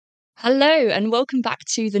Hello, and welcome back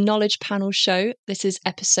to the Knowledge Panel Show. This is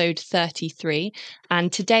episode 33,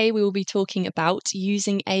 and today we will be talking about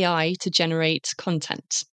using AI to generate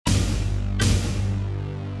content.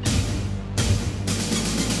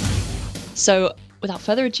 So, without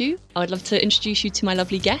further ado, I'd love to introduce you to my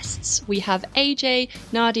lovely guests. We have AJ,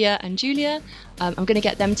 Nadia, and Julia. I'm going to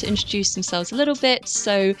get them to introduce themselves a little bit.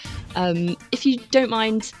 So, if you don't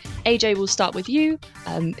mind, AJ, we'll start with you.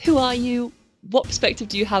 Who are you? What perspective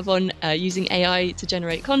do you have on using AI to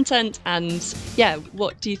generate content? And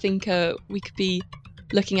what do you think we could be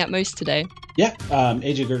looking at most today?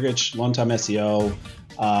 AJ Gergich, longtime SEO.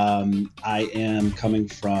 I am coming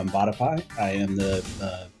from Botify. I am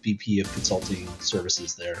the VP of consulting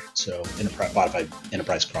services there. So Botify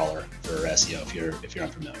enterprise crawler for SEO if you're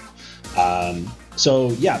unfamiliar.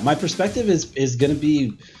 My perspective is going to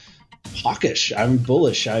be hawkish. I'm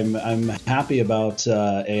bullish. I'm happy about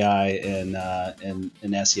AI and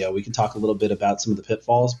SEO. We can talk a little bit about some of the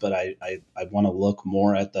pitfalls, but I want to look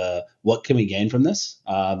more at what can we gain from this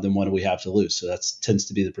than what do we have to lose. So that tends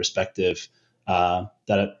to be the perspective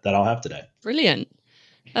that I'll have today. Brilliant.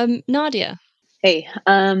 Nadia. Hey,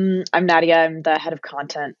 I'm Nadia. I'm the head of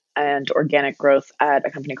content and organic growth at a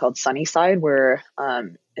company called Sunnyside. We're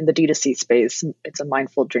in the D2C space. It's a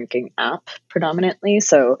mindful drinking app predominantly.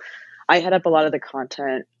 So I head up a lot of the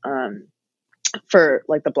content for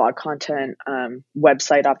like the blog content,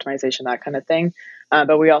 website optimization, that kind of thing.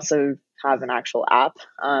 But we also have an actual app.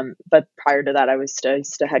 But prior to that, I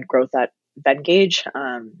used to head growth at Vengage.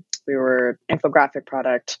 We were infographic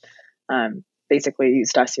product, basically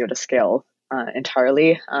used SEO to scale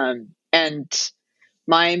entirely. And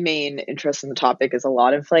my main interest in the topic is a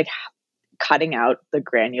lot of like cutting out the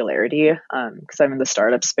granularity because I'm in the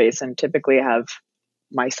startup space and typically have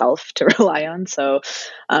myself to rely on,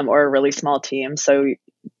 or a really small team. So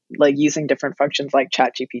like using different functions like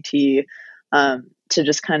ChatGPT to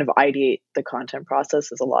just kind of ideate the content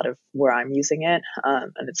process is a lot of where I'm using it.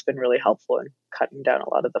 And it's been really helpful in cutting down a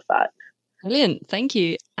lot of the fat. Brilliant. Thank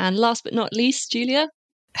you. And last but not least, Julia.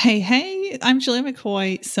 Hey, I'm Julia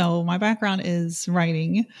McCoy. So my background is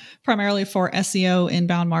writing, primarily for SEO,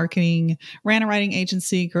 inbound marketing, ran a writing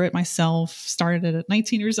agency, grew it myself, started it at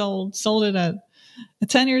 19 years old, sold it at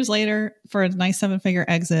 10 years later for a nice 7-figure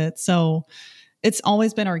exit. So it's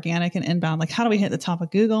always been organic and inbound. Like, how do we hit the top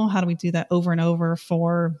of Google? How do we do that over and over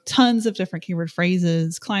for tons of different keyword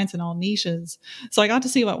phrases, clients in all niches? So I got to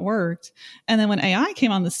see what worked. And then when AI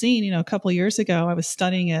came on the scene, a couple of years ago, I was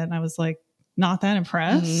studying it and I was like, not that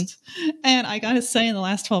impressed. Mm-hmm. And I got to say, in the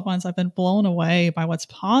last 12 months, I've been blown away by what's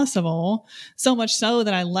possible. So much so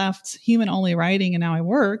that I left human only writing and now I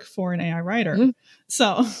work for an AI writer. Mm-hmm.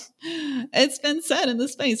 So it's been said in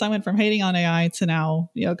this space, I went from hating on AI to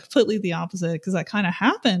now, completely the opposite, because that kind of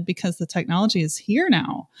happened because the technology is here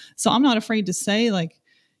now. So I'm not afraid to say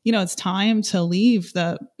it's time to leave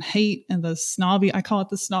the hate and the snobby, I call it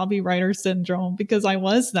the snobby writer syndrome, because I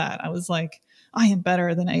was that. I was like, I am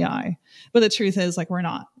better than AI. But the truth is, we're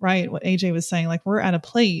not, right? What AJ was saying, we're at a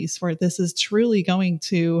place where this is truly going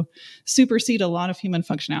to supersede a lot of human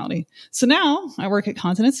functionality. So now I work at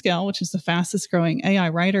Content at Scale, which is the fastest growing AI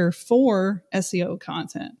writer for SEO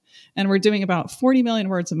content. And we're doing about 40 million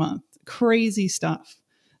words a month. Crazy stuff.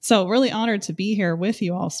 So really honored to be here with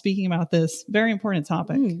you all speaking about this very important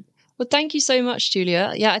topic. Well, thank you so much,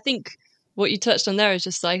 Julia. Yeah, I think what you touched on there is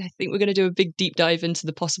just I think we're going to do a big deep dive into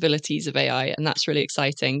the possibilities of AI, and that's really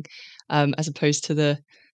exciting, as opposed to the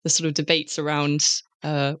sort of debates around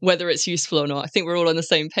whether it's useful or not. I think we're all on the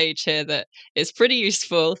same page here that it's pretty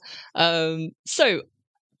useful. So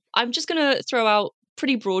I'm just going to throw out a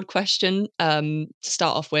pretty broad question to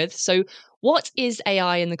start off with. So what is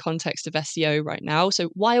AI in the context of SEO right now? So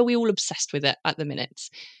why are we all obsessed with it at the minute?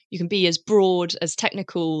 You can be as broad, as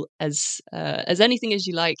technical, as anything as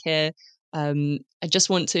you like here. I just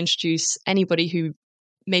want to introduce anybody who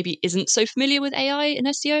maybe isn't so familiar with AI and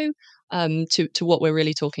SEO to what we're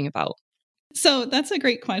really talking about. So that's a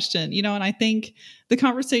great question, and I think the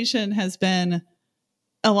conversation has been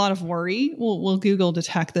a lot of worry. Will Google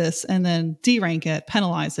detect this and then derank it,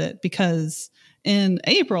 penalize it? Because in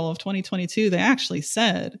April of 2022, they actually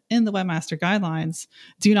said in the Webmaster Guidelines,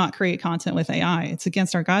 do not create content with AI. It's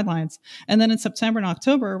against our guidelines. And then in September and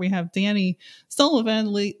October, we have Danny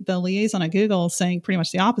Sullivan, the liaison at Google, saying pretty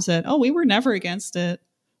much the opposite. Oh, we were never against it.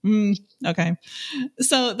 Okay.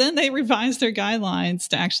 So then they revised their guidelines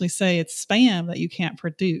to actually say it's spam that you can't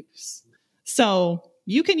produce. So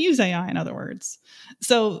you can use AI, in other words.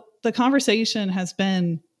 So the conversation has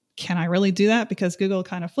been, can I really do that? Because Google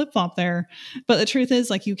kind of flip-flopped there. But the truth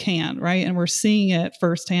is, you can, right? And we're seeing it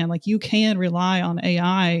firsthand. You can rely on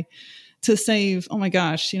AI to save, oh my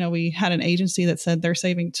gosh, we had an agency that said they're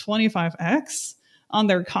saving 25x on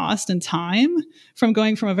their cost and time from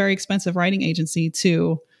going from a very expensive writing agency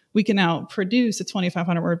to we can now produce a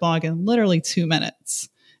 2,500 word blog in literally 2 minutes.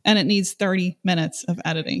 And it needs 30 minutes of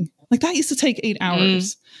editing. Like that used to take 8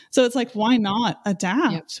 hours. So it's like, why not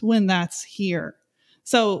adapt when that's here?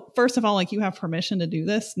 So first of all, like you have permission to do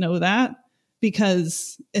this, know that,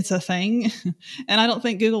 because it's a thing. And I don't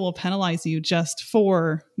think Google will penalize you just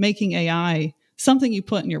for making AI something you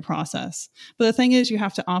put in your process. But the thing is, you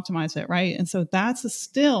have to optimize it, right? And so that is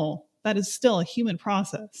still a human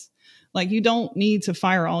process. Like you don't need to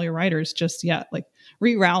fire all your writers just yet. Like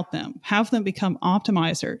reroute them, have them become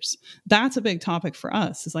optimizers. That's a big topic for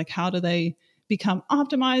us, is like, how do they become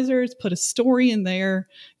optimizers, put a story in there,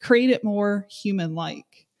 create it more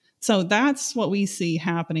human-like. So that's what we see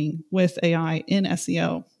happening with AI in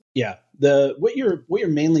SEO. Yeah. What you're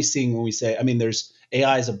mainly seeing when we say, I mean, there's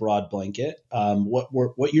AI is a broad blanket.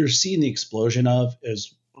 What you're seeing the explosion of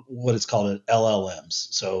is what is called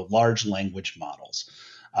LLMs. So large language models.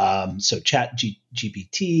 So Chat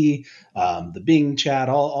GPT, the Bing chat,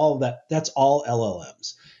 all of that, that's all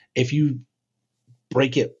LLMs. If you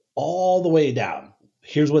break it all the way down,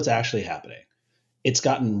 here's what's actually happening. It's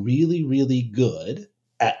gotten really, really good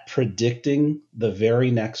at predicting the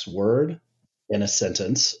very next word in a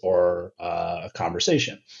sentence or a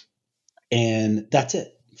conversation. And that's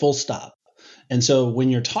it, full stop. And so when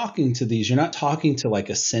you're talking to these, you're not talking to like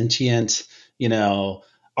a sentient,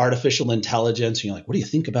 artificial intelligence. And you're like, what do you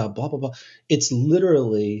think about blah, blah, blah? It's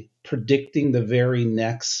literally predicting the very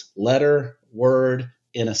next letter, word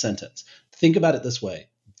in a sentence. Think about it this way.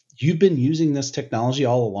 You've been using this technology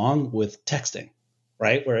all along with texting,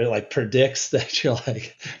 right? Where it like predicts that you're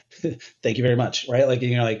like, thank you very much, right? Like,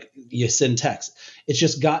 you send text. It's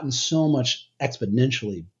just gotten so much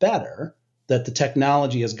exponentially better that the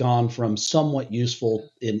technology has gone from somewhat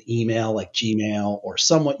useful in email like Gmail or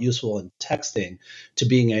somewhat useful in texting to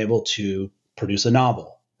being able to produce a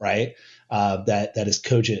novel, right? That is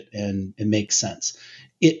cogent and makes sense.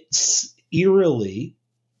 It's eerily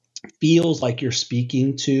feels like you're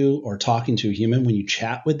speaking to or talking to a human when you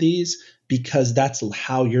chat with these, because that's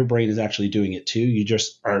how your brain is actually doing it too. You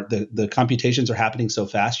just are, the computations are happening so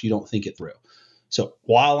fast you don't think it through. So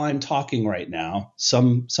while I'm talking right now,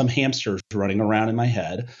 some hamster's running around in my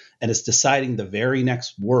head, and it's deciding the very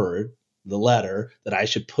next word, the letter that I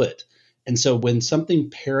should put. And so when something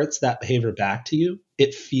parrots that behavior back to you,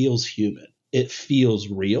 it feels human. It feels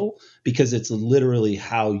real, because it's literally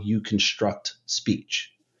how you construct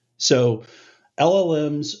speech. So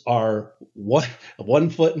LLMs are one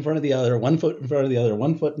foot in front of the other, 1 foot in front of the other,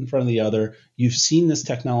 1 foot in front of the other. You've seen this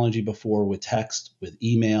technology before with text, with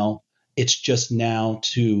email. It's just now,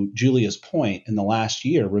 to Julia's point, in the last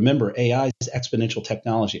year, remember, AI is exponential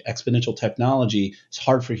technology. Exponential technology is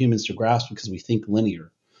hard for humans to grasp because we think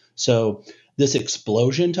linear. So this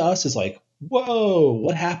explosion to us is like, whoa,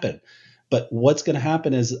 what happened? But what's going to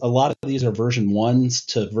happen is a lot of these are version 1s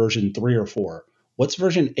to version 3 or 4. What's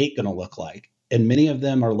version 8 going to look like? And many of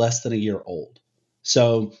them are less than a year old.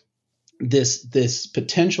 So this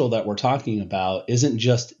potential that we're talking about isn't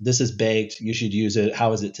just, this is baked, you should use it,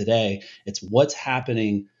 how is it today? It's what's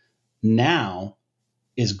happening now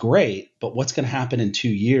is great, but what's going to happen in 2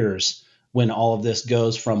 years when all of this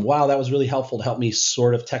goes from, wow, that was really helpful to help me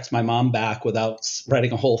sort of text my mom back without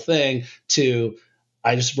writing a whole thing, to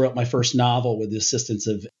I just wrote my first novel with the assistance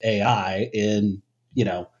of AI in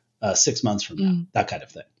 6 months from now, that kind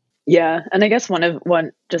of thing. Yeah. And I guess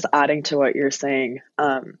one just adding to what you're saying,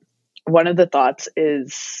 one of the thoughts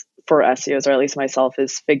is for SEOs, or at least myself,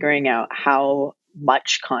 is figuring out how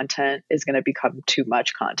much content is going to become too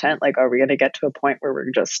much content. Like, are we going to get to a point where we're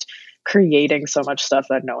just creating so much stuff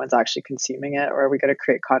that no one's actually consuming it? Or are we going to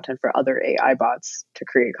create content for other AI bots to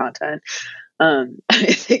create content? I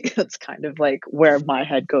think that's kind of like where my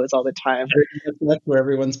head goes all the time. That's where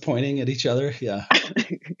everyone's pointing at each other. Yeah.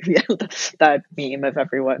 Yeah, that meme of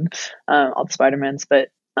everyone, all the Spider-Mans. But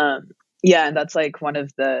yeah, and that's like one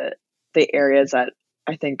of the areas that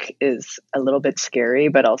I think is a little bit scary,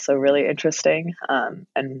 but also really interesting.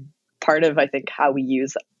 And part of, I think, how we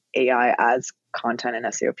use AI as content and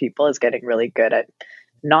SEO people is getting really good at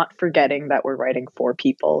not forgetting that we're writing for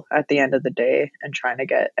people at the end of the day, and trying to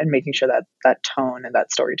get and making sure that that tone and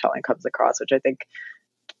that storytelling comes across, which I think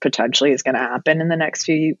potentially is going to happen in the next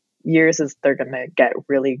few years, is they're going to get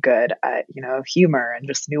really good at, humor and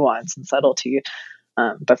just nuance and subtlety.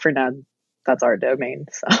 But for now, that's our domain.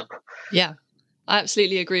 So yeah, I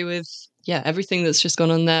absolutely agree with everything that's just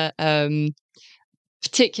gone on there.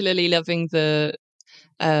 Particularly loving the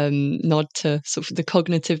nod to sort of the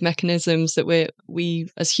cognitive mechanisms that we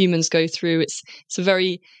as humans go through. It's a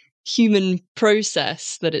very human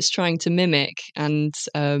process that it's trying to mimic, and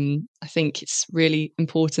I think it's really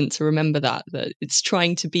important to remember that it's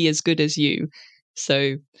trying to be as good as you.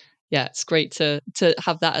 So yeah, it's great to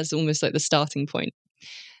have that as almost like the starting point.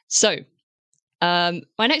 So my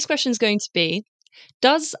next question is going to be,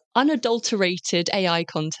 does unadulterated AI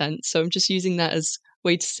content, so I'm just using that as a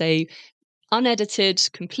way to say unedited,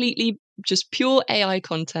 completely just pure AI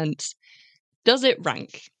content, does it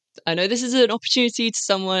rank? I know this is an opportunity to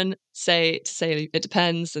someone to say it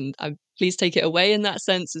depends, and please take it away in that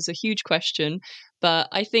sense. It's a huge question, but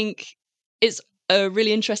I think it's a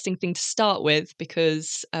really interesting thing to start with,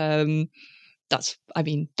 because that's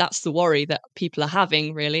the worry that people are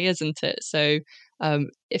having, really, isn't it? So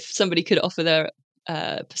if somebody could offer their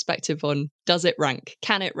perspective on, does it rank?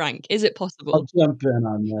 Can it rank? Is it possible? I'll jump in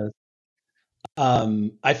on this.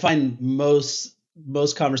 I find most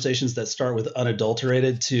conversations that start with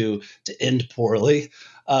unadulterated to end poorly,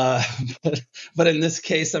 but in this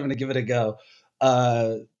case, I'm going to give it a go.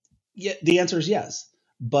 Yeah, the answer is yes,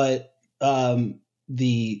 but the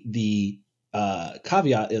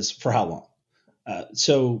caveat is for how long.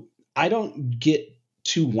 So I don't get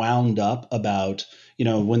too wound up about,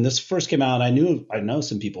 when this first came out, I know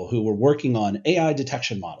some people who were working on AI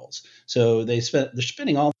detection models. So they're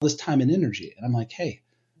spending all this time and energy, and I'm like, hey,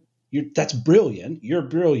 that's brilliant. You're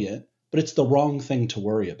brilliant, but it's the wrong thing to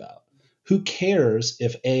worry about. Who cares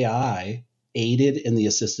if AI aided in the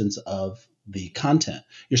assistance of the content?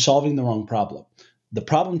 You're solving the wrong problem. The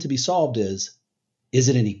problem to be solved is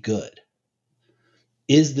it any good?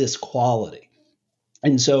 Is this quality?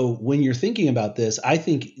 And so when you're thinking about this, I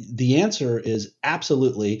think the answer is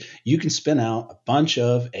absolutely. You can spin out a bunch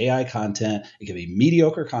of AI content. It can be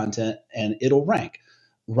mediocre content, and it'll rank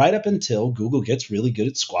right up until Google gets really good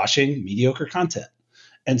at squashing mediocre content.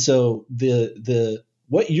 And so the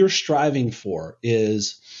what you're striving for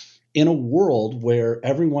is, in a world where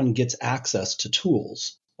everyone gets access to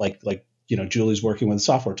tools, like Julie's working with a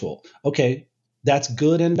software tool. Okay, that's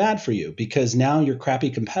good and bad for you, because now your crappy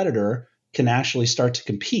competitor can actually start to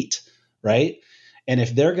compete, right? And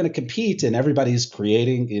if they're going to compete and everybody's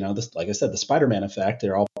creating, this, like I said, the Spider-Man effect,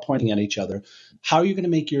 they're all pointing at each other. How are you going to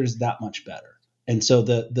make yours that much better? And so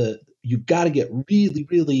you've got to get really,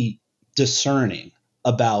 really discerning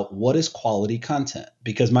about what is quality content,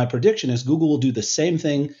 because my prediction is Google will do the same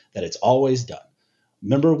thing that it's always done.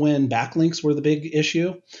 Remember when backlinks were the big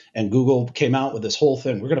issue and Google came out with this whole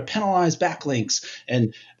thing? We're going to penalize backlinks,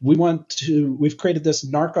 and we've created this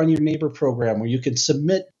narc on your neighbor program where you can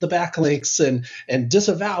submit the backlinks and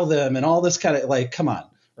disavow them and all this kind of, come on,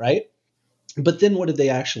 right? But then what did they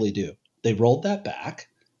actually do? They rolled that back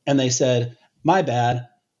and they said, my bad.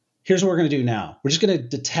 Here's what we're going to do now. We're just going to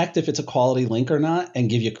detect if it's a quality link or not and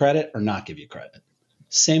give you credit or not give you credit.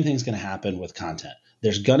 Same thing's going to happen with content.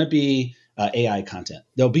 There's going to be AI content.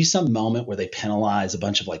 There'll be some moment where they penalize a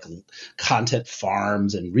bunch of content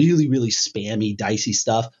farms and really, really spammy, dicey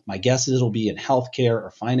stuff. My guess is it'll be in healthcare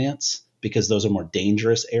or finance, because those are more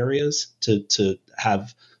dangerous areas to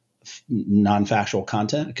have non-factual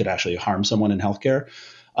content. It could actually harm someone in healthcare.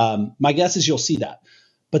 My guess is you'll see that.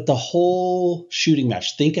 But the whole shooting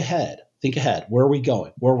match, think ahead. Where are we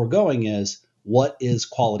going? Where we're going is, what is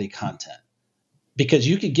quality content? Because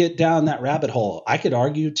you could get down that rabbit hole. I could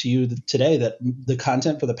argue to you today that the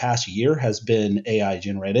content for the past year has been AI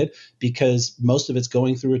generated, because most of it's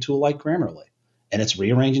going through a tool like Grammarly, and it's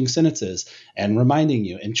rearranging sentences and reminding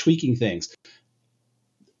you and tweaking things.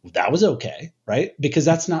 That was okay, right? Because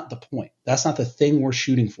that's not the point. That's not the thing we're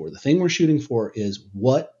shooting for. The thing we're shooting for is,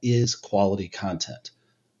 what is quality content?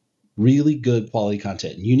 Really good quality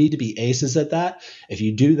content. And you need to be aces at that. If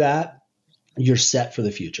you do that, you're set for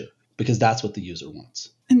the future, because that's what the user wants.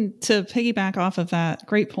 And to piggyback off of that,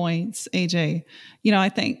 great points, AJ. I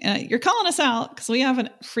think you're calling us out because we have a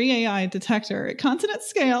free AI detector at Content at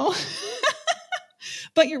Scale.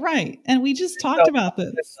 But you're right. And we just talked about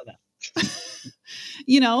this.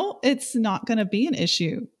 It's not going to be an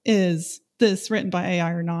issue. Is this written by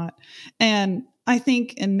AI or not? And I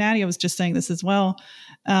think, and Nadia was just saying this as well,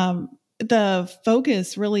 the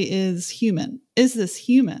focus really is human. Is this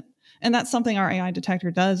human? And that's something our AI detector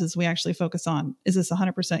does, is we actually focus on, is this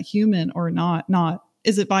 100% human or not? Not,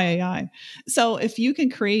 is it by AI? So if you can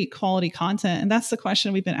create quality content, and that's the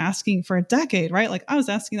question we've been asking for a decade, right? Like I was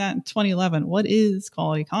asking that in 2011, what is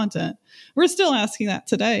quality content? We're still asking that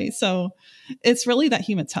today. So it's really that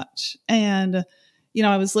human touch. And,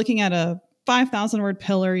 I was looking at a 5,000 word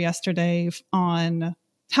pillar yesterday on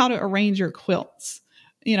how to arrange your quilts.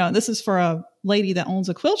 This is for a lady that owns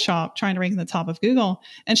a quilt shop trying to rank in the top of Google.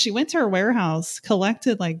 And she went to her warehouse,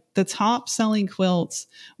 collected like the top selling quilts,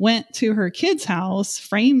 went to her kid's house,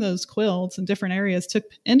 framed those quilts in different areas, took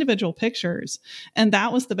individual pictures. And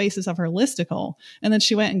that was the basis of her listicle. And then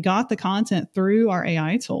she went and got the content through our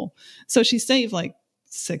AI tool. So she saved like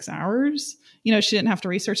 6 hours. She didn't have to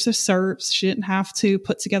research the SERPs. She didn't have to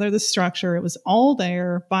put together the structure. It was all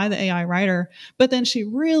there by the AI writer. But then she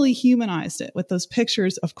really humanized it with those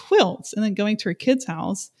pictures of quilts and then going to her kid's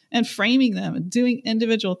house and framing them and doing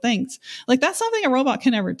individual things. Like that's something a robot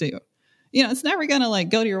can never do. It's never going to like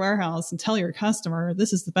go to your warehouse and tell your customer,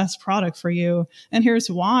 this is the best product for you. And here's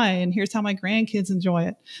why. And here's how my grandkids enjoy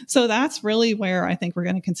it. So that's really where I think we're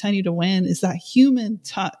going to continue to win is that human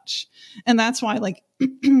touch. And that's why like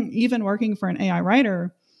even working for an AI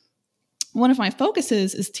writer, one of my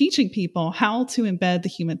focuses is teaching people how to embed the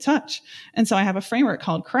human touch. And so I have a framework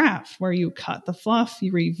called Craft where you cut the fluff,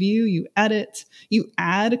 you review, you edit, you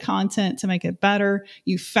add content to make it better,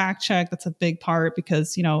 you fact check. That's a big part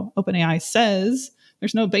because, OpenAI says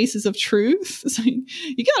there's no basis of truth. So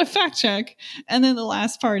you got to fact check. And then the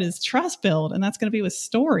last part is trust build, and that's going to be with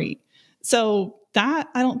story. So that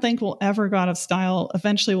I don't think will ever go out of style.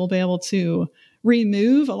 Eventually we'll be able to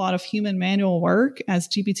remove a lot of human manual work as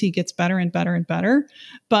GPT gets better and better and better.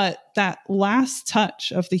 But that last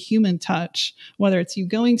touch of the human touch, whether it's you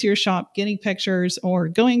going to your shop, getting pictures, or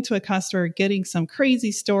going to a customer, getting some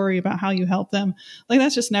crazy story about how you help them, like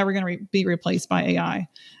that's just never going to be replaced by AI.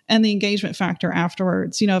 And the engagement factor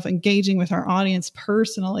afterwards, of engaging with our audience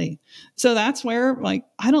personally. So that's where like,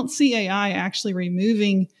 I don't see AI actually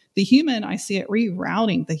removing the human. I see it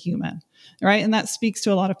rerouting the human. Right. And that speaks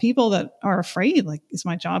to a lot of people that are afraid, like, is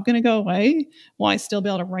my job going to go away? Will I still be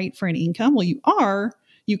able to write for an income? Well,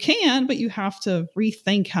 you can, but you have to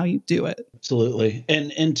rethink how you do it. Absolutely.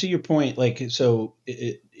 And to your point, like, so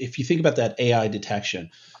if you think about that AI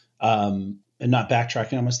detection, and not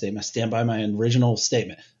backtracking on my statement, I stand by my original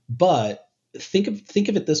statement, but think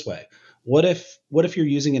of it this way. What if you're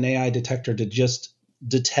using an AI detector to just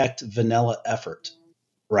detect vanilla effort,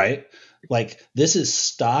 right? Like this is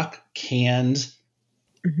stock canned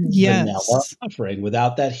vanilla offering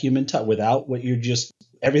without that human touch, without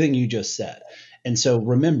everything you just said. And so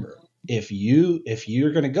remember, if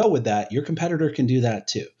you're going to go with that, your competitor can do that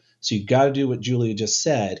too. So you got to do what Julia just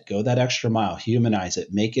said, go that extra mile, humanize it,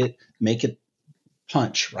 make it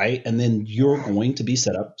punch, right? And then you're going to be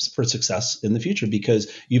set up for success in the future because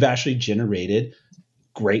you've actually generated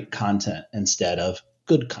great content instead of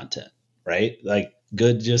good content, right? Like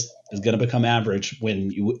good just is going to become average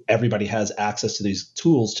when everybody has access to these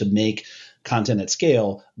tools to make content at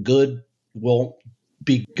scale. Good won't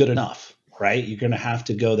be good enough, right? You're going to have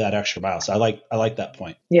to go that extra mile. So I like that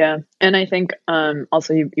point. Yeah. And I think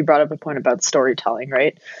also you brought up a point about storytelling,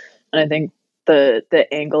 right? And I think the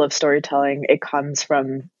angle of storytelling, it comes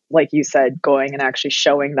from, like you said, going and actually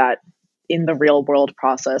showing that in the real world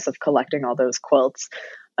process of collecting all those quilts.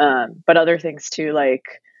 But other things too, like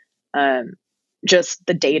just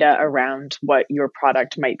the data around what your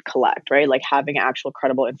product might collect, right? Like having actual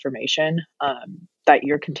credible information that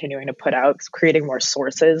you're continuing to put out, creating more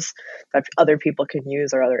sources that other people can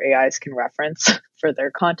use or other AIs can reference for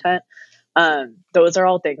their content. Those are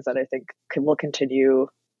all things that I think will continue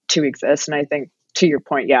to exist. And I think to your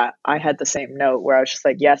point, yeah, I had the same note where I was just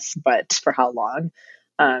like, yes, but for how long?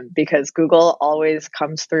 Because Google always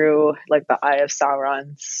comes through like the Eye of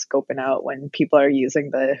Sauron scoping out when people are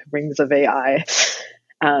using the rings of AI,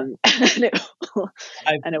 and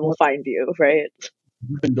it will find you, right?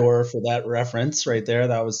 Gryffindor for that reference right there.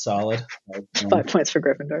 That was solid. 5 points for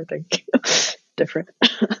Gryffindor. Thank you. Different.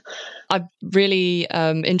 I'm really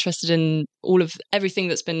interested in everything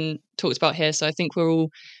that's been talked about here. So I think we're all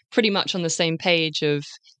pretty much on the same page of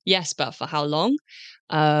yes, but for how long?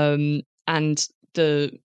 And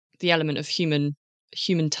the element of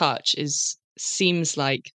human touch seems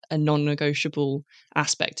like a non-negotiable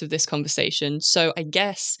aspect of this conversation. So I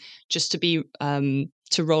guess just to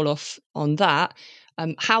roll off on that,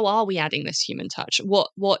 how are we adding this human touch?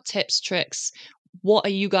 What tips, tricks? What are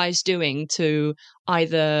you guys doing to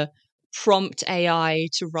either prompt AI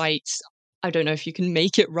to write? I don't know if you can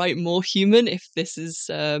make it write more human, if this is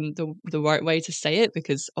the right way to say it,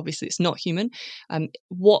 because obviously it's not human.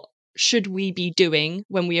 What should we be doing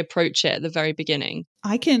when we approach it at the very beginning?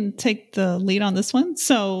 I can take the lead on this one.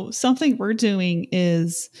 So something we're doing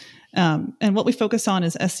is, and what we focus on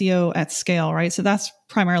is SEO at scale, right? So that's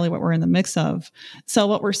primarily what we're in the mix of. So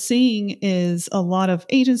what we're seeing is a lot of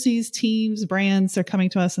agencies, teams, brands, they're coming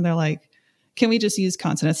to us and they're like, can we just use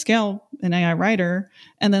content at scale in AI writer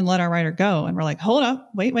and then let our writer go? And we're like, hold up,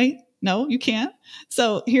 wait. No, you can't.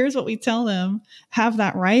 So here's what we tell them: have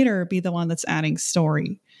that writer be the one that's adding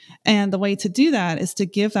story. And the way to do that is to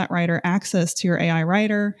give that writer access to your AI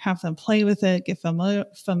writer, have them play with it, get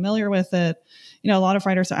familiar with it. A lot of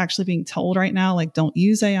writers are actually being told right now, like, don't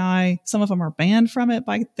use AI. Some of them are banned from it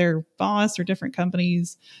by their boss or different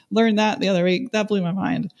companies. Learned that the other week. That blew my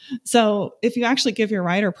mind. So if you actually give your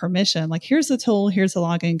writer permission, like, here's the tool, here's the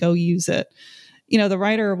login, go use it, the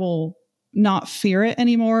writer will not fear it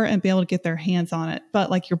anymore and be able to get their hands on it. But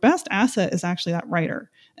like, your best asset is actually that writer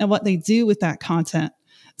and what they do with that content.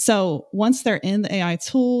 So once they're in the AI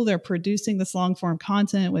tool, they're producing this long form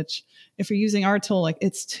content, which if you're using our tool, like,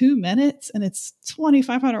 it's 2 minutes and it's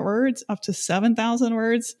 2,500 words up to 7,000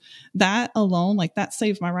 words. That alone, like, that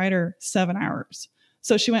saved my writer 7 hours.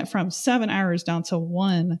 So she went from 7 hours down to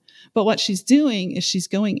 1. But what she's doing is she's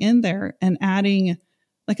going in there and adding,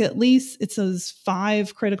 like, at least it's those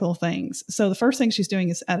 5 critical things. So the first thing she's doing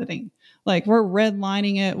is editing. Like, we're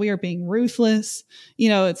redlining it. We are being ruthless.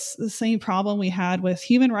 It's the same problem we had with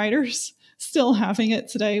human writers, still having it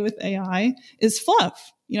today with AI, is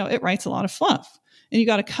fluff. It writes a lot of fluff. And you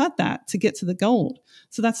got to cut that to get to the gold.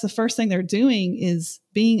 So that's the first thing they're doing, is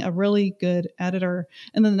being a really good editor.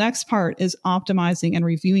 And then the next part is optimizing and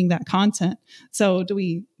reviewing that content. So did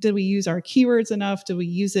we use our keywords enough? Do we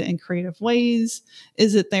use it in creative ways?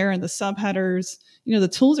 Is it there in the subheaders? The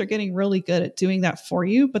tools are getting really good at doing that for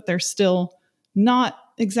you, but they're still not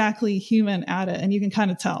exactly human at it. And you can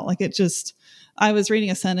kind of tell, like, I was reading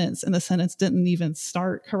a sentence and the sentence didn't even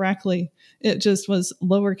start correctly. It just was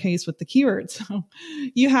lowercase with the keywords. So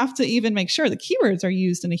you have to even make sure the keywords are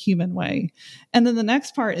used in a human way. And then the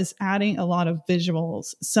next part is adding a lot of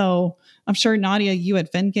visuals. So I'm sure, Nadia, you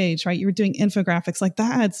at Vengage, right? You were doing infographics. Like,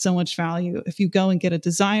 that adds so much value. If you go and get a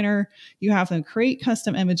designer, you have them create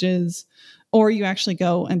custom images, or you actually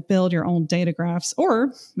go and build your own data graphs,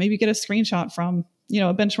 or maybe get a screenshot from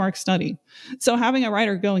a benchmark study. So having a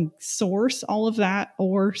writer go and source all of that,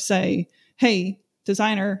 or say, hey,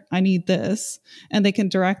 designer, I need this, and they can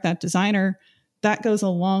direct that designer, that goes a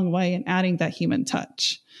long way in adding that human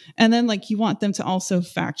touch. And then, like, you want them to also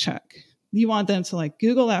fact check. You want them to, like,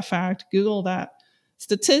 Google that fact, Google that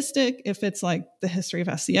statistic. If it's like the history of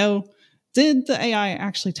SEO, did the AI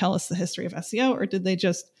actually tell us the history of SEO, or did they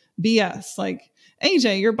just BS? Like,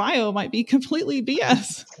 AJ, your bio might be completely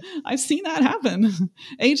BS. I've seen that happen.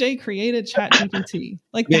 AJ created ChatGPT.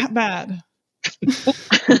 Like, that bad.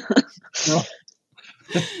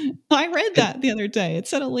 I read that the other day. It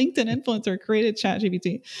said a LinkedIn influencer created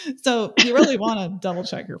ChatGPT. So you really want to double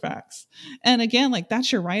check your facts. And again, like,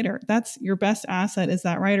 that's your writer. That's your best asset, is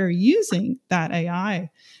that writer using that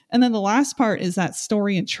AI. And then the last part is that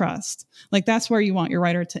story and trust. Like, that's where you want your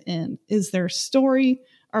writer to end. Is their story?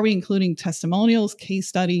 Are we including testimonials, case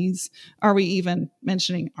studies? Are we even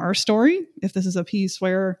mentioning our story? If this is a piece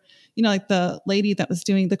where, like the lady that was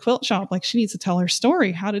doing the quilt shop, like, she needs to tell her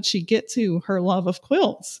story. How did she get to her love of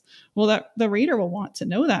quilts? Well, that the reader will want to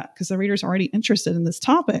know that, because the reader's already interested in this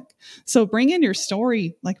topic. So bring in your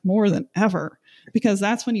story, like, more than ever, because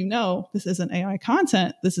that's when this isn't AI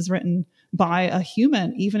content. This is written by a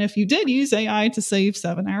human, even if you did use AI to save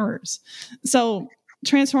 7 hours. So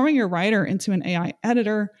transforming your writer into an AI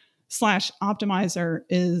editor / optimizer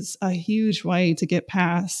is a huge way to get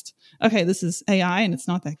past, okay, this is AI and it's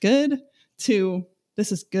not that good, to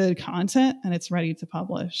this is good content and it's ready to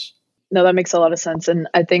publish. No, that makes a lot of sense. And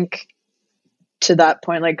I think, to that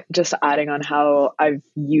point, like, just adding on how I've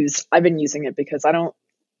been using it, because I don't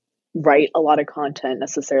write a lot of content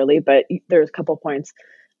necessarily, but there's a couple points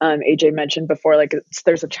AJ mentioned before, like,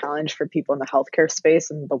 there's a challenge for people in the healthcare space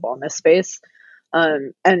and the wellness space.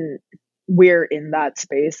 And we're in that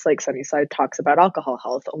space. Like, Sunnyside talks about alcohol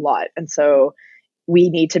health a lot. And so we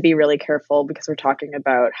need to be really careful, because we're talking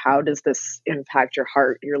about how does this impact your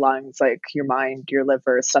heart, your lungs, like your mind, your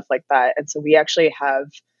liver, stuff like that. And so we actually have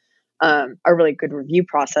a really good review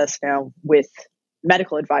process now with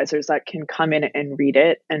medical advisors that can come in and read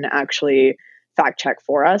it and actually fact check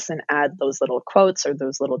for us and add those little quotes or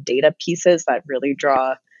those little data pieces that really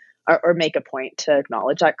draw or make a point to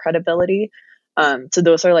acknowledge that credibility. So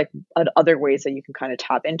those are like other ways that you can kind of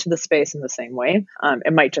tap into the space in the same way.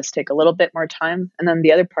 It might just take a little bit more time. And then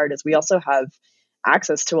the other part is we also have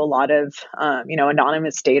access to a lot of,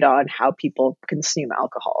 anonymous data on how people consume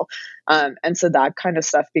alcohol. And so that kind of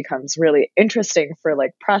stuff becomes really interesting for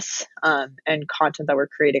like press and content that we're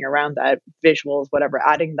creating around that, visuals, whatever,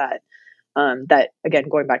 adding that. That again,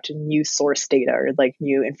 going back to new source data or like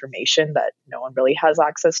new information that no one really has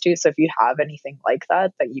access to. So if you have anything like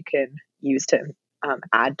that you can use to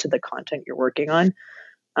add to the content you're working on,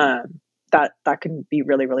 that can be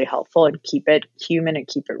really, really helpful and keep it human and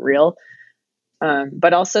keep it real.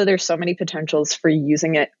 But also there's so many potentials for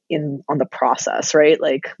using it on the process, right?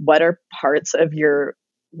 Like what are parts of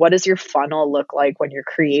what does your funnel look like when you're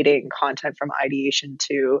creating content from ideation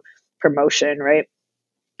to promotion, right?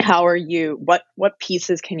 How are you, what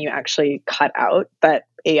pieces can you actually cut out that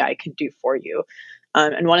AI can do for you?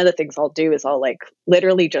 And one of the things I'll do is I'll like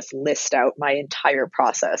literally just list out my entire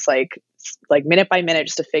process, like minute by minute,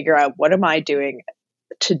 just to figure out what am I doing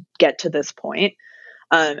to get to this point.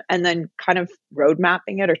 And then kind of road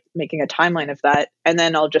mapping it or making a timeline of that. And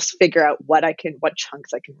then I'll just figure out what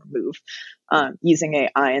chunks I can remove using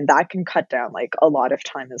AI. And that can cut down like a lot of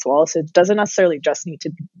time as well. So it doesn't necessarily just need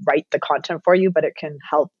to write the content for you, but it can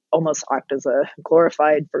help almost act as a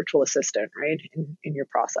glorified virtual assistant, right? In your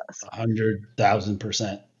process.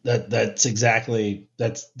 100,000%. That's exactly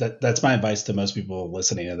that's my advice to most people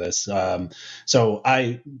listening to this. So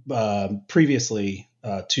I previously,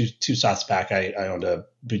 two sauce back, I owned a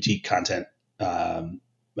boutique content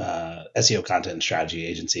SEO content and strategy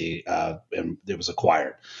agency, and it was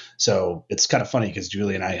acquired. So it's kind of funny because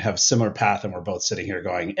Julie and I have similar path, and we're both sitting here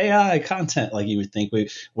going AI content. Like you would think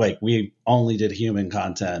we only did human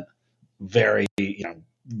content, very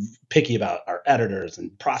picky about our editors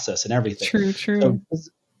and process and everything. True. So,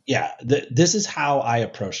 yeah, this is how I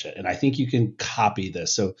approach it, and I think you can copy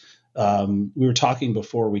this. So we were talking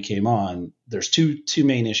before we came on. There's two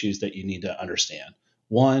main issues that you need to understand.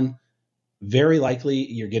 One, very likely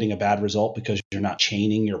you're getting a bad result because you're not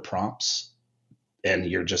chaining your prompts and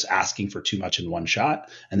you're just asking for too much in one shot.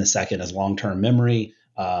 And the second is long-term memory.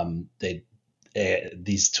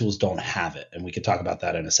 These tools don't have it, and we could talk about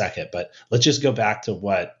that in a second. But let's just go back to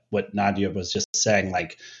what Nadia was just saying.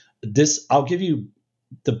 Like this, I'll give you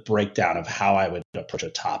the breakdown of how I would approach a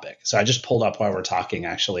topic. So I just pulled up while we're talking,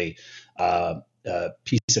 actually, a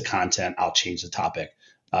piece of content. I'll change the topic.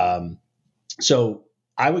 So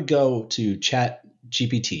I would go to Chat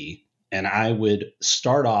GPT and I would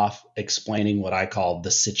start off explaining what I call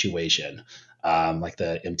the situation, like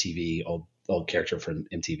the MTV, old character from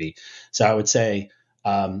MTV. So I would say,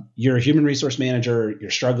 you're a human resource manager,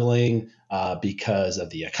 you're struggling because of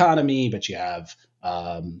the economy, but you have,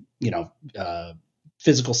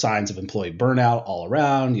 physical signs of employee burnout all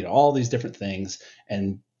around, all these different things.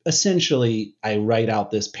 And essentially, I write out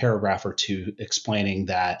this paragraph or two explaining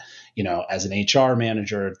that, as an HR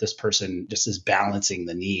manager, this person just is balancing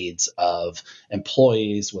the needs of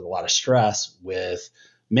employees with a lot of stress with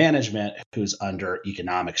management who's under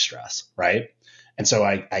economic stress, right? And so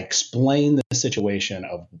I explain the situation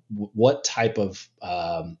of what type of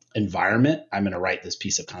environment I'm going to write this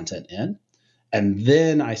piece of content in. And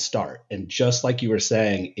then I start. And just like you were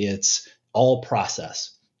saying, it's all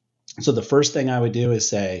process. So the first thing I would do is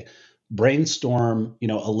say, brainstorm,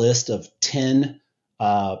 a list of 10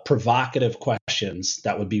 provocative questions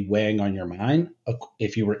that would be weighing on your mind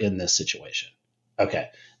if you were in this situation. Okay.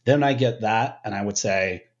 Then I get that, and I would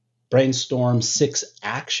say, brainstorm 6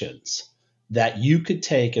 actions that you could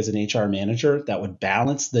take as an HR manager that would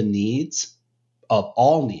balance the needs of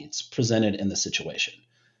all needs presented in the situation.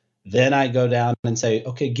 Then I go down and say,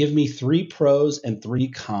 okay, give me 3 pros and 3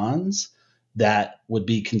 cons that would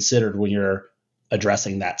be considered when you're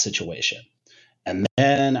addressing that situation. And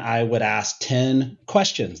then I would ask 10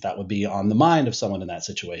 questions that would be on the mind of someone in that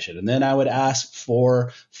situation. And then I would ask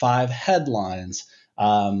for 5 headlines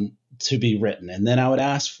to be written. And then I would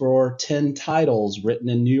ask for 10 titles written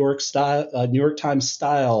in New York Times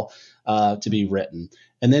style to be written.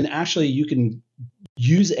 And then actually you can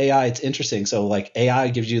use AI. It's interesting. So like AI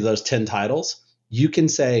gives you those 10 titles. You can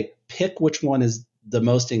say, pick which one is the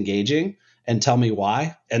most engaging and tell me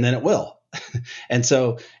why, and then it will. And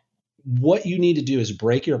so what you need to do is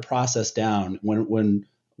break your process down. When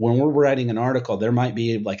we're writing an article, there might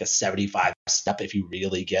be like a 75 step if you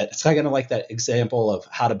really it's kind of like that example of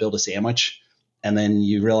how to build a sandwich. And then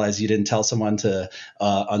you realize you didn't tell someone to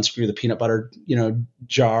unscrew the peanut butter,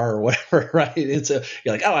 jar or whatever, right? You're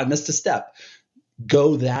like, oh, I missed a step.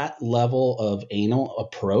 Go that level of anal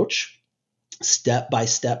approach, step by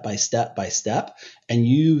step by step by step. And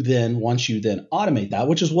once you automate that,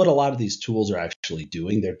 which is what a lot of these tools are actually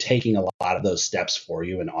doing, they're taking a lot of those steps for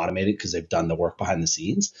you and automating because they've done the work behind the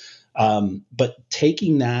scenes. But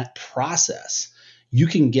taking that process, you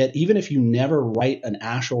can get, even if you never write an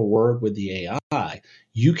actual word with the AI,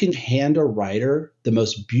 you can hand a writer the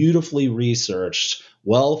most beautifully researched,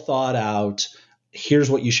 well thought out, here's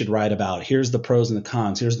what you should write about. Here's the pros and the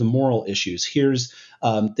cons. Here's the moral issues. Here's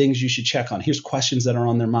things you should check on. Here's questions that are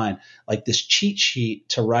on their mind, like this cheat sheet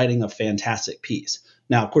to writing a fantastic piece.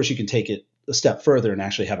 Now, of course, you can take it a step further and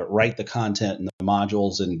actually have it write the content and the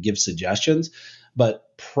modules and give suggestions. But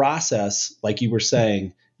process, like you were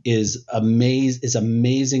saying, is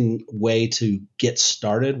amazing way to get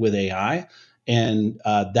started with AI. And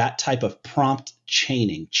that type of prompt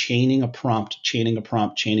chaining a prompt,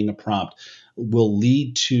 will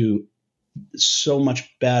lead to so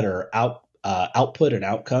much better output and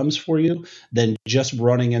outcomes for you than just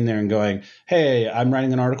running in there and going, hey, I'm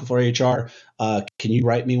writing an article for HR. Can you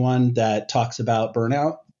write me one that talks about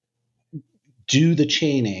burnout? Do the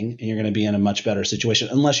chaining and you're going to be in a much better situation,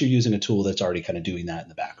 unless you're using a tool that's already kind of doing that in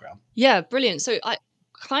the background. Yeah, brilliant. So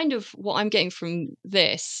what I'm getting from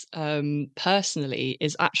this personally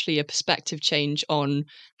is actually a perspective change on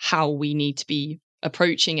how we need to be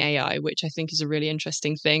approaching AI, which I think is a really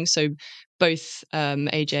interesting thing. So both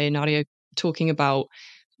AJ and Nadia talking about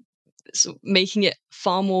making it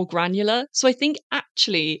far more granular. So I think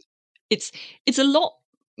actually it's a lot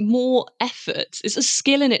more effort. It's a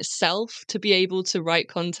skill in itself to be able to write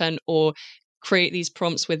content or create these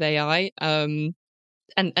prompts with AI.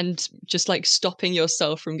 And just like stopping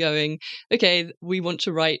yourself from going, okay, we want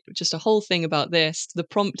to write just a whole thing about this. The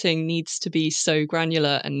prompting needs to be so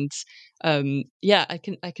granular, and yeah,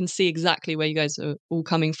 I can see exactly where you guys are all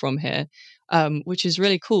coming from here, which is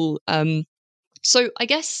really cool. So I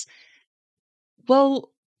guess,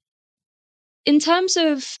 well, in terms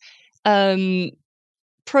of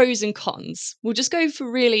pros and cons, we'll just go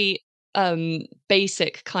for really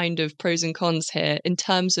basic kind of pros and cons here in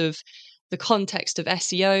terms of the context of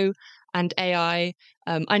SEO and AI.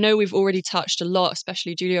 I know we've already touched a lot,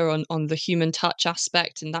 especially Julia, on the human touch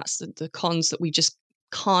aspect, and that's the cons that we just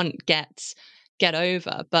can't get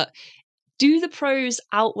over. But do the pros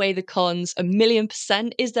outweigh the cons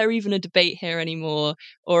 1,000,000%? Is there even a debate here anymore,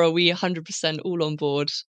 or are we 100% all on board?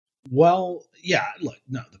 Well, yeah, look,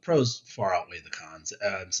 no, the pros far outweigh the cons.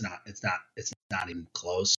 It's not even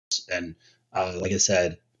close. And like I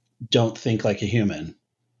said, don't think like a human.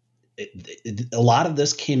 A lot of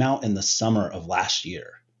this came out in the summer of last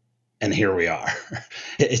year, and here we are.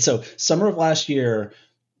 So summer of last year,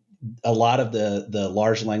 a lot of the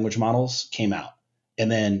large language models came out. And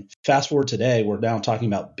then fast forward today, we're now talking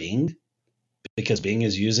about Bing, because Bing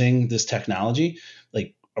is using this technology.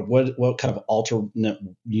 Like, what kind of alternate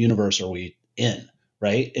universe are we in,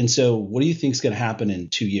 right? And so what do you think is going to happen in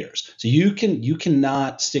 2 years? So you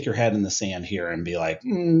cannot stick your head in the sand here and be like,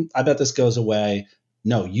 I bet this goes away.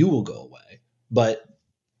 No, you will go away, but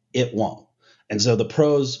it won't. And so the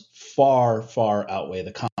pros far, far outweigh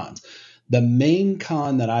the cons. The main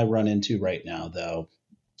con that I run into right now, though,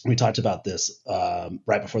 we talked about this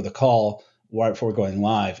right before the call, right before going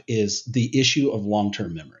live, is the issue of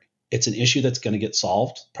long-term memory. It's an issue that's going to get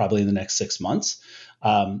solved probably in the next 6 months.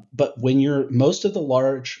 But when most of the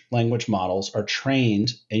large language models are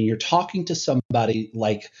trained and you're talking to somebody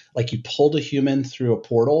like you pulled a human through a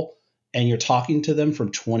portal and you're talking to them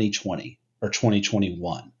from 2020 or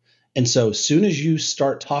 2021. And so as soon as you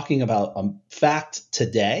start talking about a fact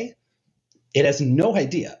today, it has no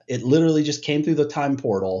idea. It literally just came through the time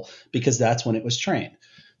portal because that's when it was trained.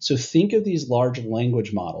 So think of these large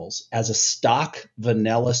language models as a stock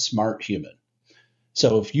vanilla smart human.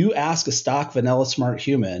 So if you ask a stock vanilla smart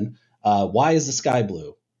human, why is the sky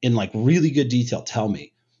blue, in like really good detail, tell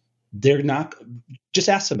me. They're not, just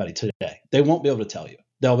ask somebody today. They won't be able to tell you.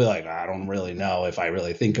 They'll be like, I don't really know if I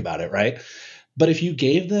really think about it, right? But if you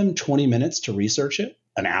gave them 20 minutes to research it,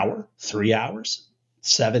 an hour, 3 hours,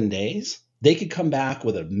 7 days, they could come back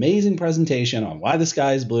with an amazing presentation on why the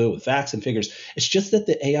sky is blue with facts and figures. It's just that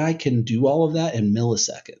the AI can do all of that in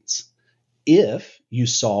milliseconds if you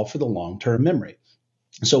solve for the long-term memory.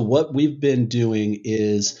 So what we've been doing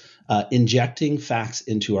is injecting facts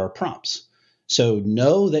into our prompts. So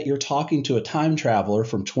know that you're talking to a time traveler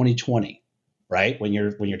from 2020, right? When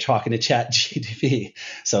you're talking to ChatGPT.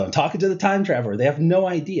 So I'm talking to the time traveler. They have no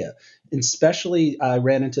idea. And especially I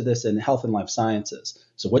ran into this in health and life sciences.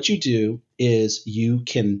 So what you do is you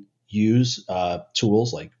can use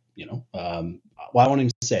tools like, I won't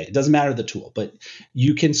even say, it doesn't matter the tool, but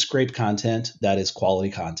you can scrape content that is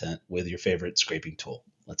quality content with your favorite scraping tool.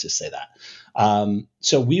 Let's just say that.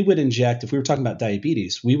 So we would inject, if we were talking about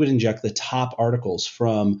diabetes, we would inject the top articles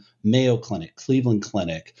from Mayo Clinic, Cleveland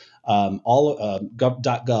Clinic, all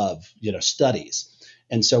gov.gov, studies.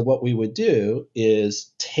 And so what we would do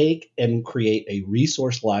is take and create a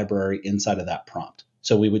resource library inside of that prompt.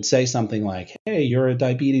 So we would say something like, hey, you're a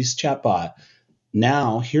diabetes chatbot.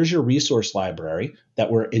 Now here's your resource library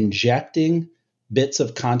that we're injecting bits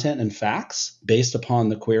of content and facts based upon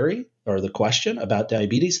the query or the question about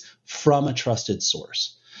diabetes from a trusted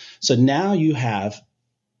source. So now you have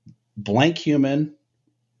blank human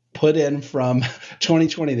put in from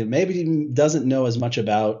 2020 that maybe doesn't know as much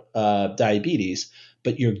about diabetes,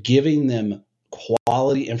 but you're giving them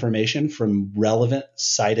quality information from relevant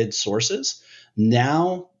cited sources.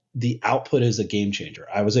 Now the output is a game changer.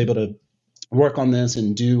 I was able to work on this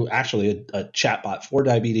and do actually a chatbot for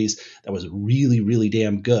diabetes that was really, really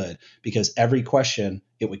damn good, because every question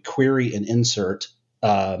it would query and insert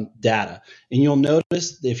data. And you'll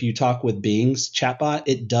notice if you talk with Bing's chatbot,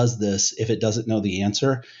 it does this. If it doesn't know the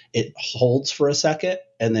answer, it holds for a second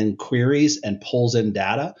and then queries and pulls in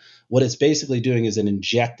data. What it's basically doing is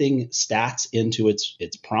injecting stats into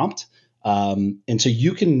its prompt. And so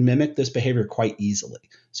you can mimic this behavior quite easily.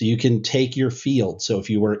 So you can take your field. So if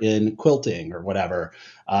you were in quilting or whatever,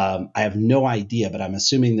 I have no idea, but I'm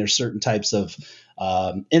assuming there's certain types of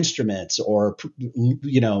instruments or,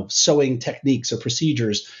 sewing techniques or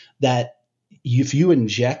procedures that if you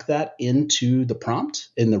inject that into the prompt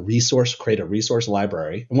in the resource, create a resource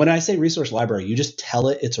library. And when I say resource library, you just tell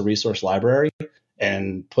it it's a resource library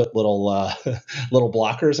and put little little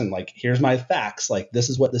blockers and like, here's my facts. Like, this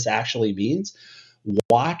is what this actually means.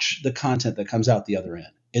 Watch the content that comes out the other end.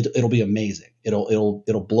 It'll be amazing.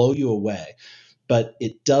 It'll blow you away. But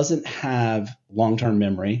it doesn't have long-term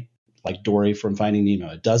memory like Dory from Finding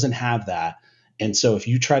Nemo. It doesn't have that. And so if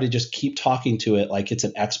you try to just keep talking to it like it's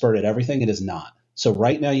an expert at everything, it is not. So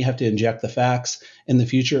right now you have to inject the facts. In the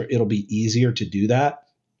future, it'll be easier to do that.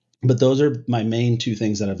 But those are my main two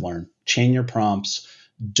things that I've learned. Chain your prompts.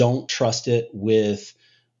 Don't trust it with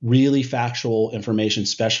really factual information,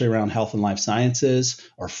 especially around health and life sciences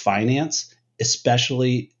or finance,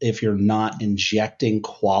 especially if you're not injecting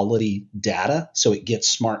quality data so it gets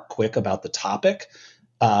smart quick about the topic.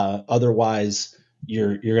 Otherwise,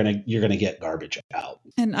 you're gonna get garbage out.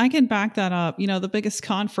 And I can back that up. The biggest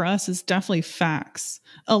con for us is definitely facts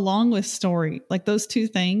along with story. Like those two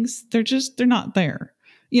things, they're not there.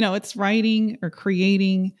 It's writing or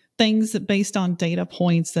creating things that based on data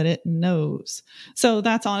points that it knows. So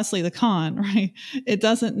that's honestly the con, right? It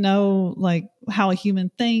doesn't know like how a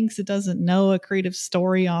human thinks. It doesn't know a creative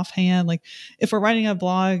story offhand. Like if we're writing a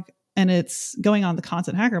blog and it's going on the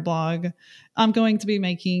Content Hacker blog, I'm going to be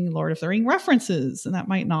making Lord of the Ring references, and that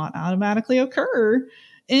might not automatically occur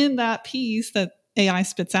in that piece that AI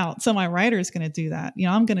spits out. So my writer is going to do that.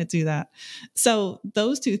 I'm going to do that. So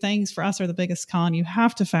those two things for us are the biggest con. You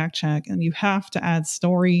have to fact check and you have to add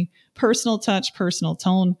story, personal touch, personal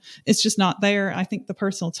tone. It's just not there. I think the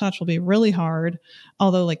personal touch will be really hard.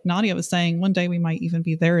 Although like Nadia was saying, one day we might even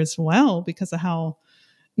be there as well because of how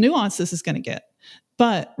nuanced this is going to get.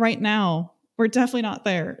 But right now we're definitely not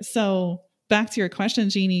there. So back to your question,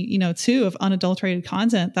 Jeannie, too, of unadulterated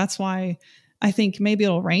content. That's why I think maybe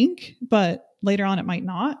it'll rank, but later on, it might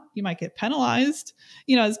not. You might get penalized.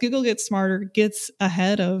 As Google gets smarter, gets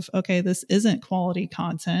ahead of, okay, this isn't quality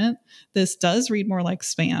content. This does read more like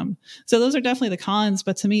spam. So those are definitely the cons.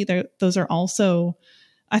 But to me, those are also,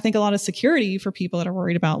 I think, a lot of security for people that are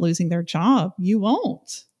worried about losing their job. You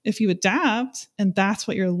won't if you adapt, and that's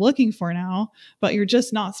what you're looking for now, but you're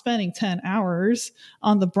just not spending 10 hours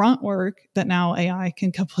on the brunt work that now AI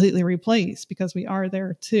can completely replace, because we are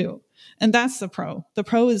there too. And that's the pro. The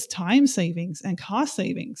pro is time savings and cost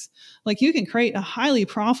savings. Like you can create a highly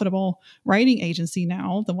profitable writing agency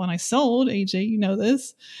now, the one I sold, AJ, you know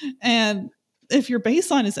this. And if your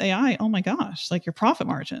baseline is AI, oh my gosh, like your profit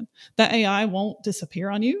margin, that AI won't disappear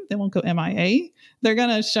on you. They won't go MIA. They're going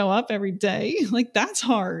to show up every day. Like that's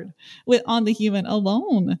hard on the human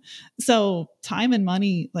alone. So time and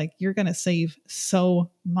money, like you're going to save so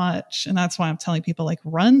much. And that's why I'm telling people like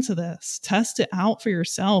run to this, test it out for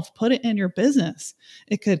yourself, put it in your business.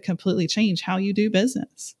 It could completely change how you do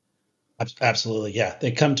business. Absolutely, yeah.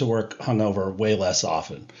 They come to work hungover way less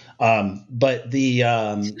often. But the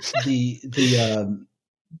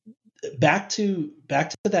back to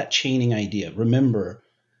that chaining idea. Remember,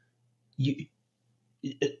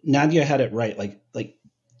 Nadia had it right. Like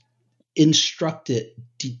instruct it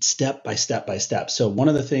step by step by step. So one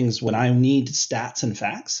of the things when I need stats and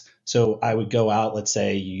facts, so I would go out. Let's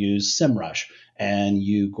say you use SEMrush. And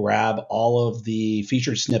you grab all of the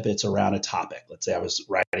featured snippets around a topic. Let's say I was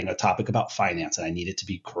writing a topic about finance and I need it to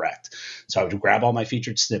be correct. So I would grab all my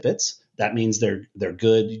featured snippets. That means they're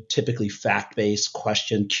good, typically fact-based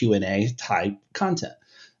question Q&A type content.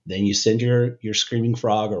 Then you send your screaming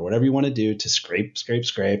frog or whatever you want to do to scrape.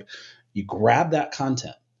 You grab that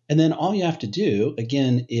content. And then all you have to do,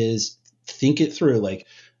 again, is think it through. Like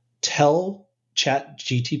tell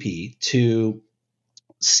ChatGPT to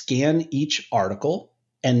scan each article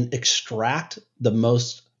and extract the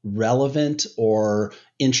most relevant or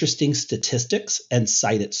interesting statistics and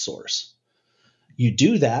cite its source. You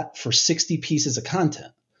do that for 60 pieces of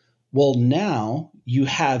content. Well, now you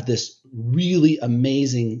have this really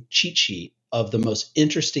amazing cheat sheet of the most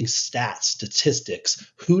interesting stats, statistics,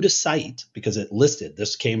 who to cite, because it listed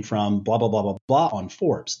this came from blah, blah, blah, blah, blah on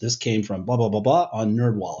Forbes. This came from blah, blah, blah, blah on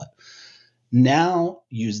NerdWallet. Now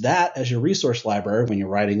use that as your resource library when you're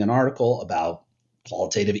writing an article about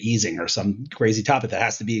qualitative easing or some crazy topic that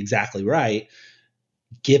has to be exactly right.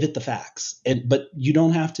 Give it the facts. But you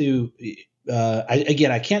don't have to,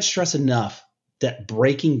 I can't stress enough that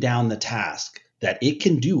breaking down the task, that it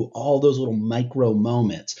can do all those little micro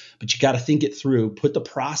moments, but you got to think it through, put the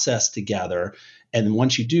process together. And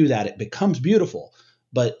once you do that, it becomes beautiful.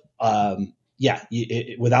 But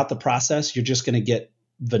without the process, you're just going to get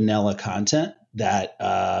vanilla content that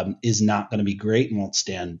is not going to be great and won't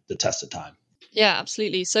stand the test of time. Yeah,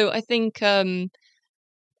 absolutely. So I think my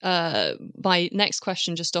next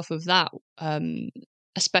question, just off of that,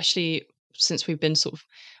 especially since we've been sort of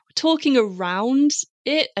talking around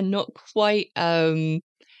it and not quite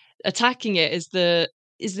attacking it, is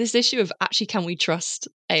this issue of actually, can we trust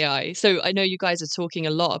AI? So I know you guys are talking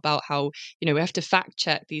a lot about how, we have to fact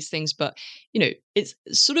check these things, but it's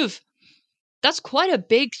sort of, that's quite a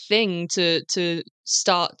big thing to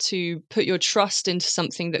start to put your trust into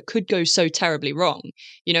something that could go so terribly wrong,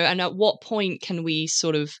 and at what point can we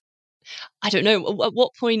sort of, I don't know, at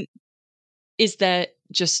what point is there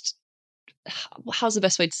just, how's the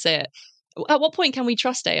best way to say it? At what point can we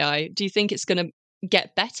trust AI? Do you think it's going to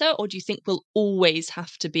get better, or do you think we'll always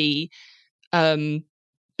have to be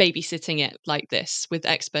babysitting it like this with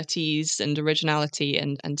expertise and originality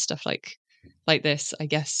and stuff like this, I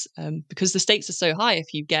guess, because the stakes are so high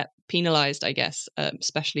if you get penalized, I guess,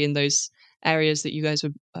 especially in those areas that you guys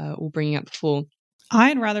were all bringing up before.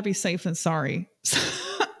 I'd rather be safe than sorry.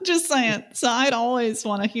 Just saying. So I'd always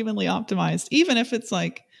want a humanly optimized, even if it's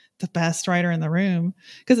like the best writer in the room,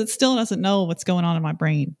 because it still doesn't know what's going on in my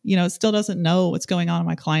brain. It still doesn't know what's going on in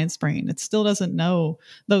my client's brain. It still doesn't know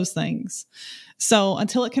those things. So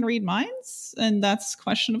until it can read minds, and that's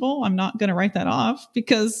questionable, I'm not going to write that off,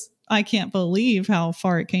 because I can't believe how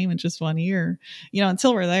far it came in just 1 year.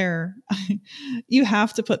 Until we're there, you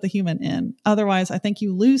have to put the human in. Otherwise, I think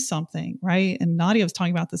you lose something, right? And Nadia was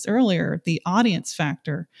talking about this earlier, the audience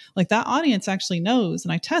factor. Like, that audience actually knows.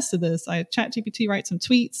 And I tested this. I had ChatGPT write some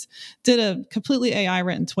tweets, did a completely AI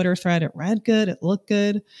written Twitter thread. It read good. It looked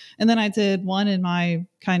good. And then I did one in my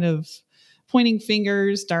kind of pointing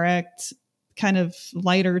fingers, direct, kind of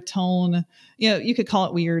lighter tone. You could call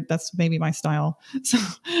it weird. That's maybe my style. So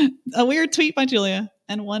a weird tweet by Julia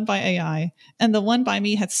and one by AI. And the one by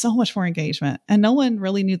me had so much more engagement, and no one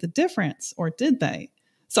really knew the difference, or did they?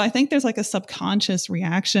 So I think there's like a subconscious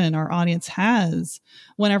reaction our audience has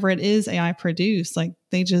whenever it is AI produced. Like,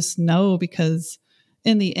 they just know, because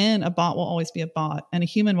in the end, a bot will always be a bot and a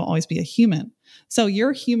human will always be a human. So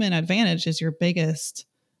your human advantage is your biggest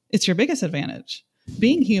advantage,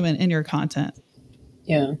 being human in your content.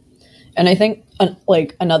 Yeah. And I think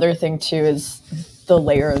like another thing too is the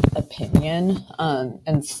layer of opinion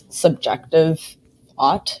and subjective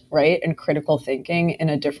thought, right? And critical thinking in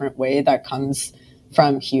a different way that comes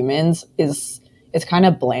from humans is kind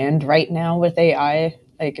of bland right now with AI.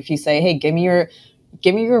 Like, if you say, hey, give me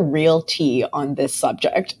your real tea on this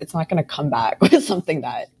subject, it's not going to come back with something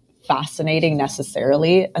that fascinating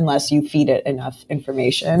necessarily, unless you feed it enough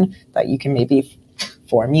information that you can maybe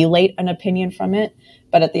formulate an opinion from it.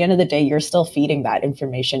 But at the end of the day, you're still feeding that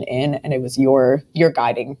information in, and it was you're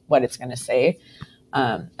guiding what it's going to say.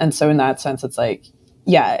 And so in that sense, it's like,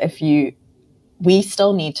 yeah, we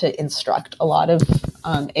still need to instruct a lot of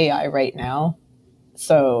AI right now.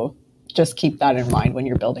 So just keep that in mind when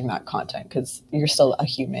you're building that content, because you're still a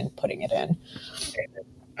human putting it in.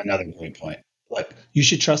 Another great point. Like, you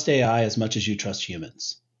should trust AI as much as you trust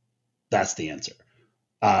humans. That's the answer.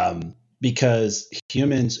 Because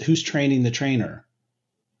humans, who's training the trainer?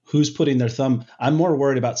 Who's putting their thumb? I'm more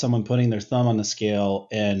worried about someone putting their thumb on the scale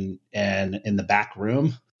and in the back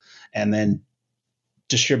room, and then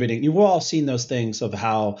distributing. You've all seen those things of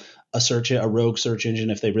how a rogue search engine,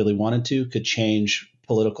 if they really wanted to, could change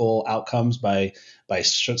political outcomes by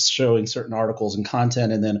showing certain articles and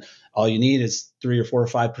content, and then all you need is 3 or 4 or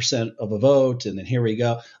 5% of a vote, and then here we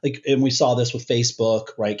go. Like, and we saw this with Facebook,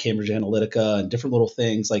 right? Cambridge Analytica and different little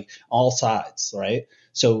things, like all sides, right?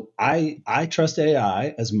 So I trust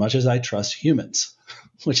AI as much as I trust humans,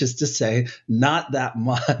 which is to say, not that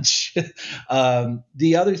much.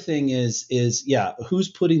 The other thing is who's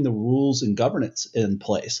putting the rules and governance in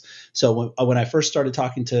place? So when I first started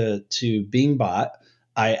talking to BingBot,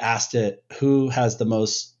 I asked it, who has the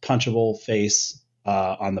most punchable face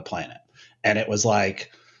on the planet? And it was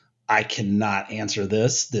like, I cannot answer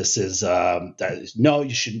this. This is, no,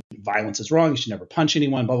 you shouldn't, violence is wrong. You should never punch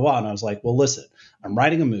anyone, blah, blah, blah. And I was like, well, listen, I'm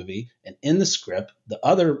writing a movie, and in the script,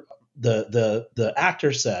 the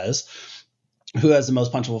actor says, who has the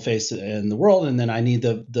most punchable face in the world? And then I need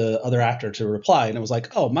the other actor to reply. And it was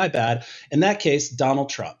like, oh, my bad. In that case, Donald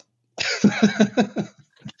Trump.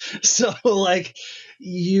 So like,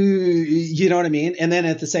 you know what I mean? And then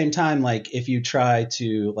at the same time, like if you try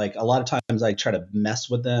to, like, a lot of times I try to mess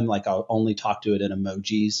with them. Like I'll only talk to it in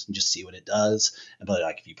emojis and just see what it does. And but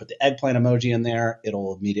like if you put the eggplant emoji in there,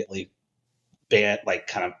 it'll immediately ban, like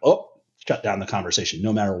kind of, shut down the conversation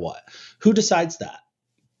no matter what. Who decides that?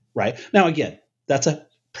 Right now, again, that's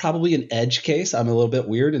probably an edge case. I'm a little bit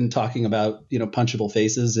weird in talking about, punchable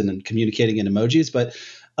faces and communicating in emojis, but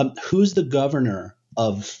who's the governor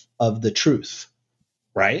of the truth?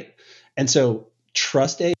 Right. And so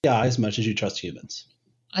trust AI as much as you trust humans.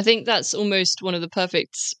 I think that's almost one of the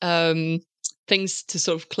perfect things to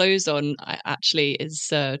sort of close on, actually,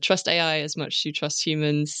 is trust AI as much as you trust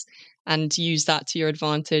humans, and use that to your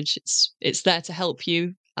advantage. It's there to help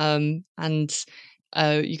you. And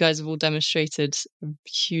you guys have all demonstrated a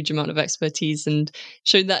huge amount of expertise and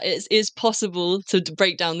showed that it is possible to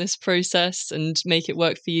break down this process and make it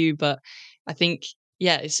work for you. But I think,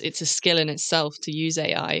 it's a skill in itself to use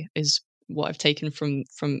AI, is what I've taken from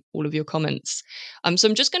all of your comments. So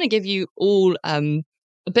I'm just going to give you all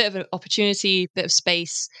a bit of an opportunity, bit of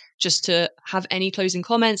space, just to have any closing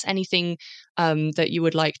comments, anything that you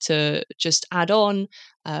would like to just add on.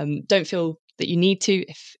 Don't feel that you need to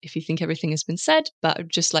if you think everything has been said, but I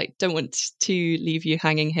just don't want to leave you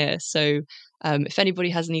hanging here. So if anybody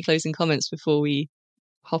has any closing comments before we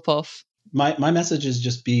hop off. My message is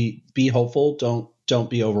just be hopeful. Don't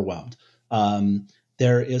be overwhelmed.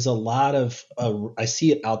 There is a lot of I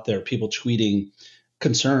see it out there, people tweeting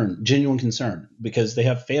genuine concern, because they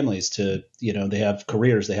have families they have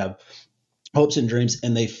careers, they have hopes and dreams,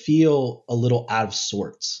 and they feel a little out of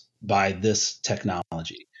sorts by this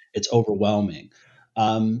technology. It's overwhelming.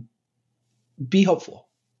 Be hopeful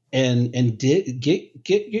and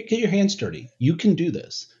get your hands dirty. You can do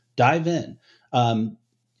this. Dive in.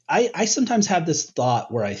 I sometimes have this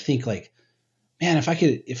thought where I think like, man, if I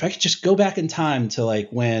could just go back in time to like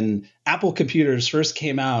when Apple computers first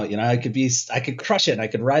came out, I could crush it. I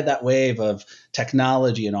could ride that wave of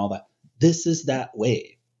technology and all that. This is that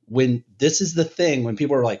wave. This is the thing when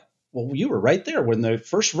people are like, well, you were right there when the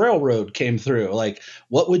first railroad came through. Like,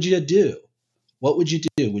 what would you do? What would you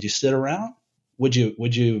do? Would you sit around? Would you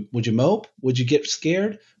mope? Would you get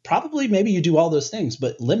scared? Probably, maybe you do all those things,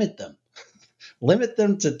 but limit them. Limit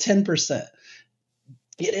them to 10%.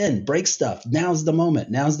 Get in, break stuff. Now's the moment.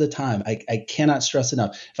 Now's the time. I cannot stress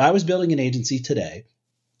enough. If I was building an agency today,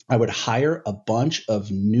 I would hire a bunch of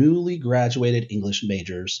newly graduated English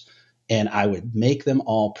majors, and I would make them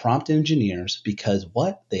all prompt engineers, because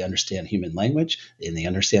they understand human language, and they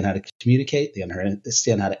understand how to communicate. They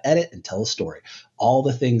understand how to edit and tell a story. All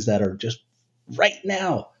the things that are just right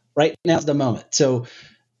now. Right now's the moment. So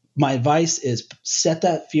my advice is set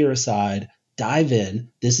that fear aside. Dive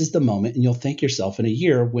in. This is the moment, and you'll thank yourself in a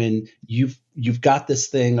year when you've got this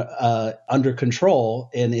thing under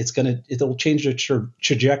control, and it'll change the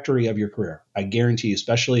trajectory of your career. I guarantee you,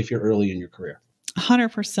 especially if you're early in your career.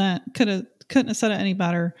 100%. Couldn't have said it any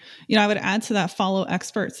better. I would add to that, follow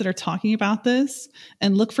experts that are talking about this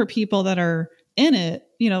and look for people that are in it.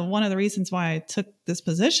 One of the reasons why I took this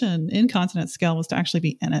position in Content at Scale was to actually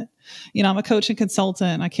be in it. I'm a coach and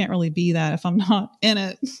consultant. I can't really be that if I'm not in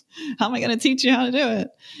it. How am I going to teach you how to do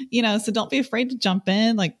it? So don't be afraid to jump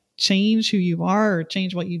in, like change who you are or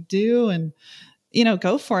change what you do, and,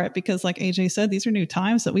 go for it. Because like AJ said, these are new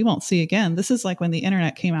times that we won't see again. This is like when the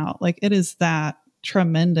internet came out. Like, it is that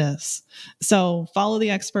tremendous. So follow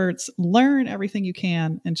the experts, learn everything you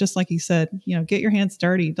can. And just like you said, get your hands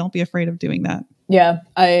dirty. Don't be afraid of doing that. Yeah,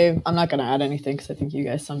 I'm not going to add anything because I think you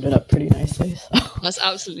guys summed it up pretty nicely. So that's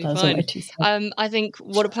absolutely fine. I think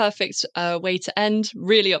what a perfect way to end.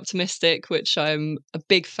 Really optimistic, which I'm a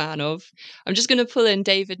big fan of. I'm just going to pull in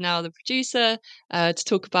David now, the producer, to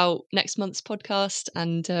talk about next month's podcast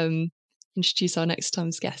and introduce our next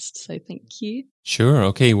time's guest. So thank you. Sure.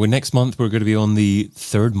 Okay. Well, next month we're going to be on the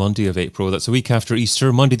 3rd Monday of April. That's a week after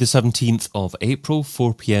Easter, Monday the 17th of April,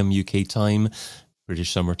 4 p.m. UK time,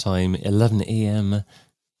 British Summer Time, 11 a.m.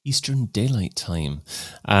 Eastern Daylight Time.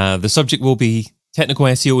 The subject will be Technical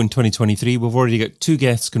SEO in 2023. We've already got 2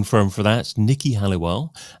 guests confirmed for that, Nikki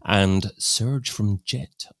Halliwell and Serge from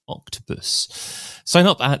Jet Octopus. Sign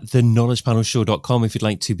up at theknowledgepanelshow.com if you'd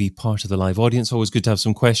like to be part of the live audience. Always good to have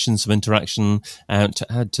some questions, some interaction, to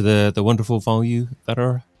add to the wonderful value that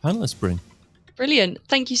our panelists bring. Brilliant.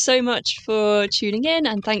 Thank you so much for tuning in,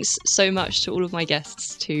 and thanks so much to all of my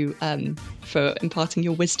guests for imparting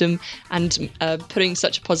your wisdom and putting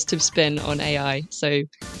such a positive spin on AI. So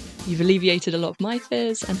you've alleviated a lot of my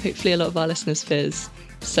fears and hopefully a lot of our listeners' fears.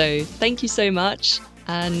 So thank you so much,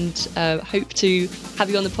 and hope to have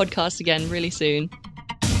you on the podcast again really soon.